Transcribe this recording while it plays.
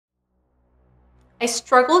I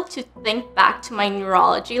struggled to think back to my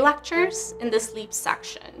neurology lectures in the sleep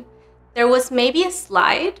section. There was maybe a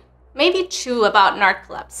slide, maybe two about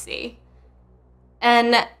narcolepsy.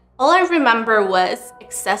 And all I remember was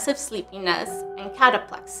excessive sleepiness and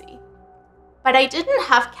cataplexy. But I didn't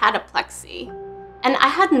have cataplexy, and I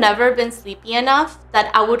had never been sleepy enough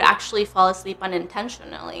that I would actually fall asleep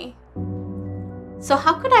unintentionally. So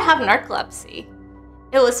how could I have narcolepsy?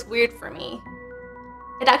 It was weird for me.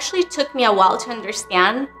 It actually took me a while to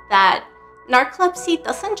understand that narcolepsy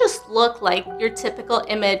doesn't just look like your typical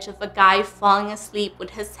image of a guy falling asleep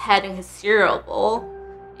with his head in his cereal bowl.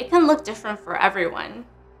 It can look different for everyone.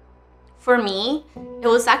 For me, it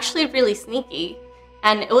was actually really sneaky,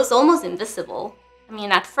 and it was almost invisible. I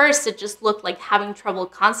mean, at first it just looked like having trouble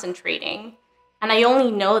concentrating, and I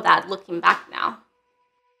only know that looking back now.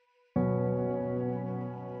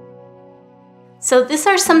 So these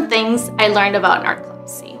are some things I learned about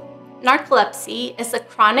narcolepsy. Narcolepsy is a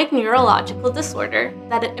chronic neurological disorder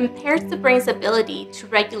that impairs the brain's ability to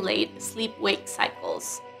regulate sleep-wake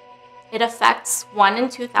cycles. It affects 1 in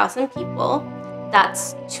 2,000 people,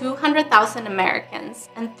 that's 200,000 Americans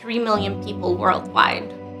and 3 million people worldwide.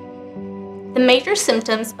 The major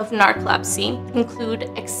symptoms of narcolepsy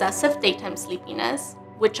include excessive daytime sleepiness,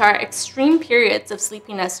 which are extreme periods of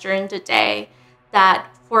sleepiness during the day that,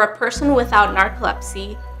 for a person without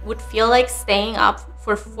narcolepsy, would feel like staying up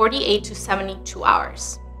for 48 to 72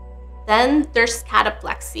 hours. Then there's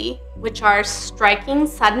cataplexy, which are striking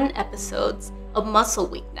sudden episodes of muscle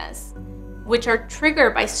weakness, which are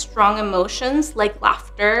triggered by strong emotions like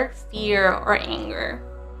laughter, fear, or anger.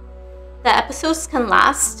 The episodes can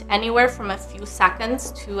last anywhere from a few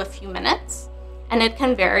seconds to a few minutes, and it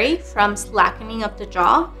can vary from slackening of the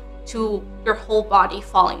jaw to your whole body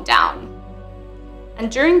falling down. And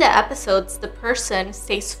during the episodes, the person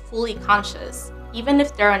stays fully conscious, even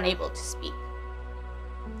if they're unable to speak.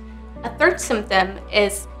 A third symptom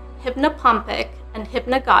is hypnopompic and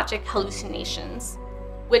hypnagogic hallucinations,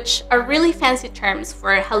 which are really fancy terms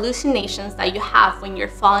for hallucinations that you have when you're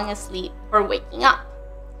falling asleep or waking up.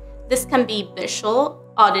 This can be visual,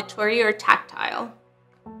 auditory, or tactile.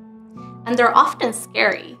 And they're often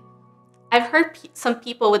scary. I've heard some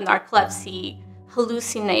people with narcolepsy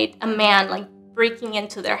hallucinate a man breaking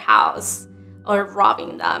into their house or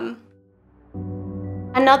robbing them.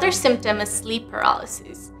 Another symptom is sleep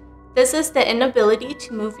paralysis. This is the inability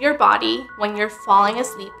to move your body when you're falling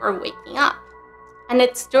asleep or waking up. And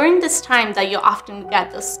it's during this time that you often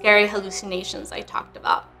get those scary hallucinations I talked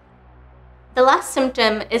about. The last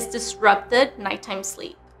symptom is disrupted nighttime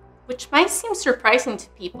sleep, which might seem surprising to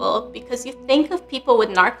people because you think of people with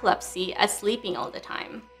narcolepsy as sleeping all the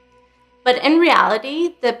time. But in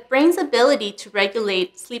reality, the brain's ability to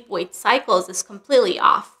regulate sleep-wake cycles is completely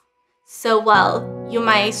off. So while you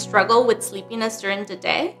might struggle with sleepiness during the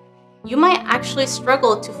day, you might actually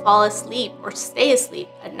struggle to fall asleep or stay asleep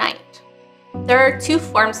at night. There are two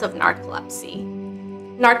forms of narcolepsy.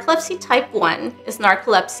 Narcolepsy type 1 is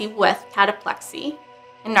narcolepsy with cataplexy,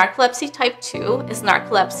 and narcolepsy type 2 is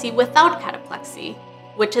narcolepsy without cataplexy,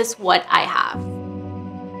 which is what I have.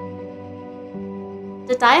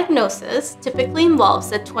 The diagnosis typically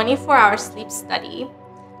involves a 24-hour sleep study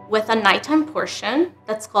with a nighttime portion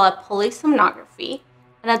that's called a polysomnography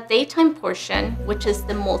and a daytime portion, which is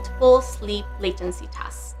the multiple sleep latency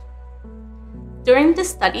test. During the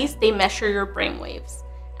studies, they measure your brainwaves,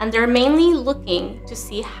 and they're mainly looking to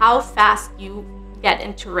see how fast you get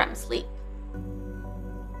into REM sleep.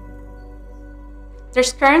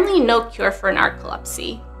 There's currently no cure for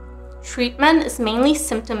narcolepsy. Treatment is mainly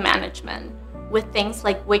symptom management, with things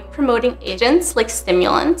like wake-promoting agents like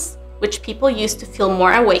stimulants, which people use to feel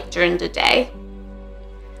more awake during the day.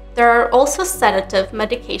 There are also sedative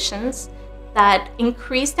medications that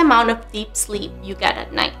increase the amount of deep sleep you get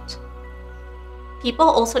at night. People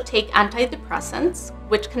also take antidepressants,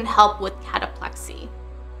 which can help with cataplexy.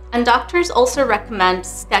 And doctors also recommend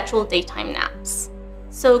scheduled daytime naps.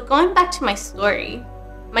 So going back to my story,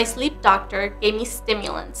 my sleep doctor gave me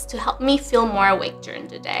stimulants to help me feel more awake during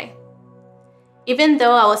the day. Even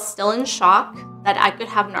though I was still in shock that I could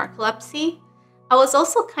have narcolepsy, I was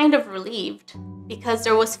also kind of relieved because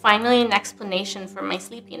there was finally an explanation for my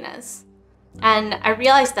sleepiness. And I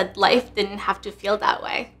realized that life didn't have to feel that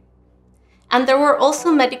way. And there were also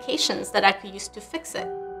medications that I could use to fix it.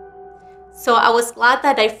 So I was glad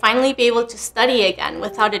that I'd finally be able to study again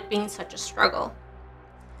without it being such a struggle.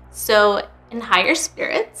 So in higher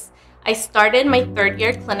spirits, I started my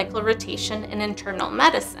third-year clinical rotation in internal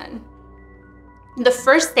medicine. The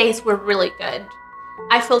first days were really good.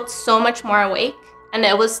 I felt so much more awake, and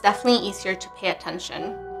it was definitely easier to pay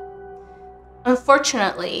attention.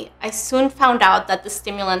 Unfortunately, I soon found out that the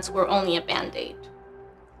stimulants were only a band-aid.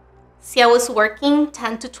 See, I was working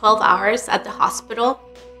 10 to 12 hours at the hospital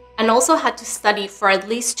and also had to study for at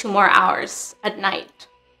least 2 more hours at night.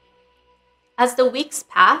 As the weeks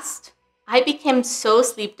passed, I became so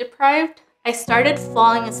sleep deprived, I started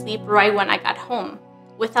falling asleep right when I got home,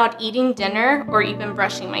 without eating dinner or even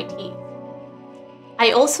brushing my teeth.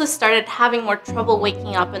 I also started having more trouble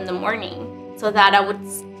waking up in the morning, so that I would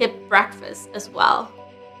skip breakfast as well.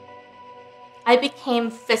 I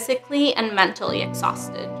became physically and mentally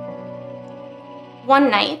exhausted.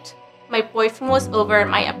 One night, my boyfriend was over at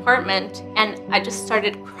my apartment and I just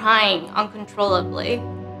started crying uncontrollably.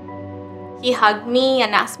 He hugged me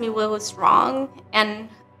and asked me what was wrong, and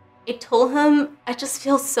I told him I just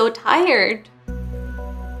feel so tired.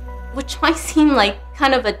 Which might seem like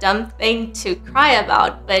kind of a dumb thing to cry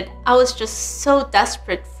about, but I was just so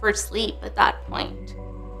desperate for sleep at that point.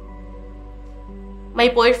 My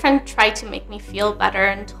boyfriend tried to make me feel better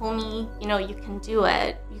and told me, you can do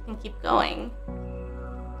it, you can keep going.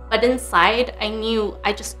 But inside, I knew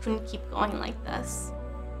I just couldn't keep going like this.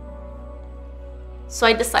 So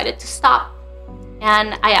I decided to stop,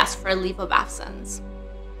 and I asked for a leave of absence.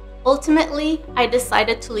 Ultimately, I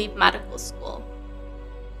decided to leave medical school.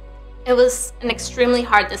 It was an extremely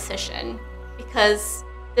hard decision because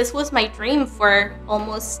this was my dream for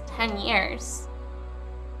almost 10 years.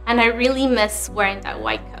 And I really miss wearing that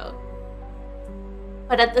white coat.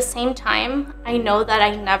 But at the same time, I know that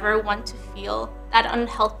I never want to feel that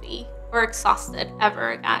unhealthy or exhausted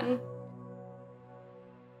ever again.